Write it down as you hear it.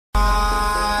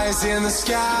in the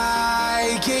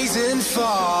sky, gazing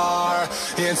far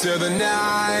into the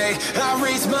night. I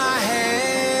raise my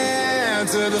hand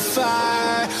to the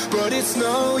fire, but it's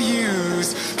no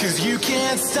use, 'cause you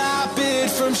can't stop it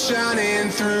from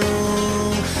shining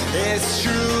through. It's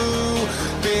true,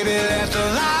 baby, let the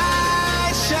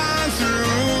light shine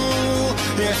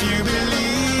through. If you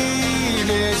believe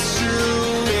it's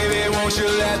true, baby, won't you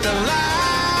let the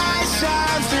light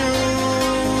shine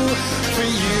through for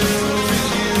you.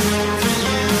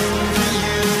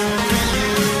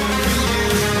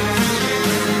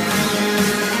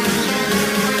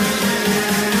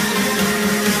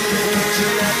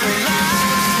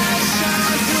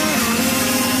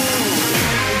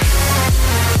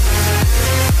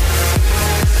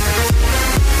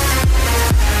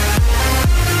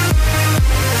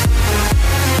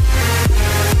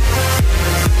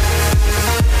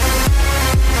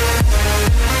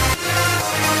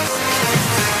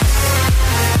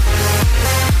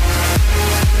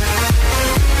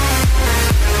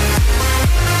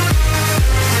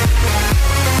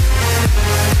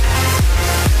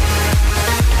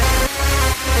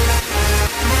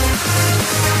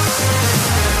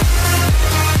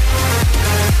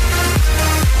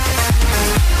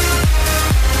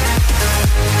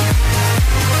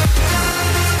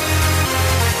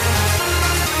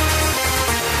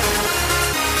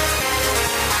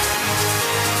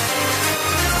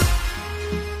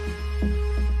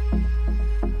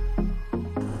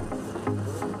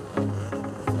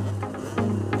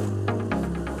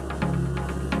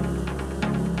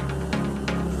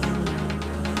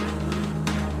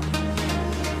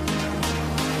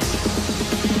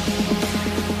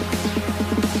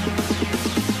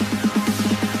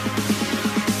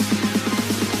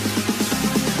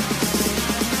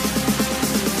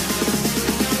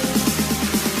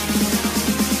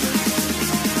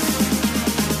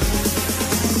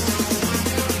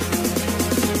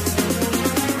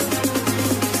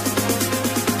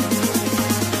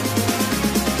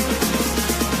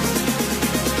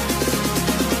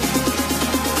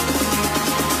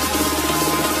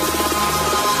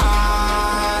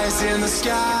 In the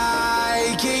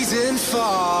sky, gazing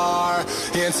far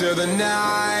into the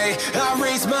night. I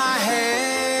raise my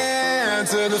hand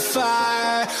to the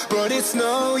fire, but it's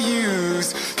no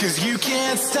use, 'cause you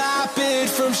can't stop it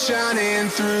from shining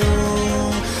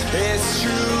through. It's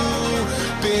true,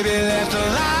 baby, let the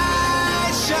light